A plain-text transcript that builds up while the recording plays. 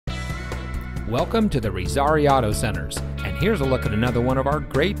Welcome to the Razzari Auto Centers, and here's a look at another one of our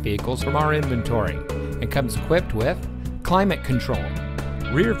great vehicles from our inventory. It comes equipped with climate control,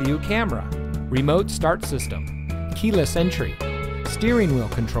 rear view camera, remote start system, keyless entry, steering wheel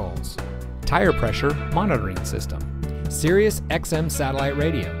controls, tire pressure monitoring system, Sirius XM satellite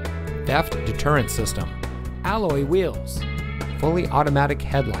radio, theft deterrent system, alloy wheels, fully automatic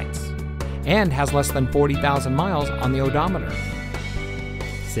headlights, and has less than 40,000 miles on the odometer.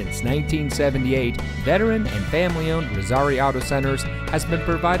 Since 1978, veteran and family-owned Razzari Auto Centers has been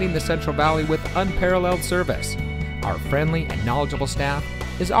providing the Central Valley with unparalleled service. Our friendly and knowledgeable staff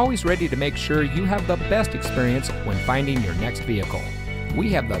is always ready to make sure you have the best experience when finding your next vehicle. We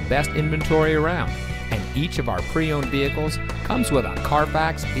have the best inventory around, and each of our pre-owned vehicles comes with a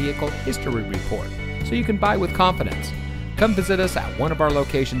Carfax Vehicle History Report, so you can buy with confidence. Come visit us at one of our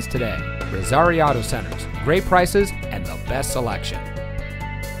locations today. Razzari Auto Centers, great prices and the best selection.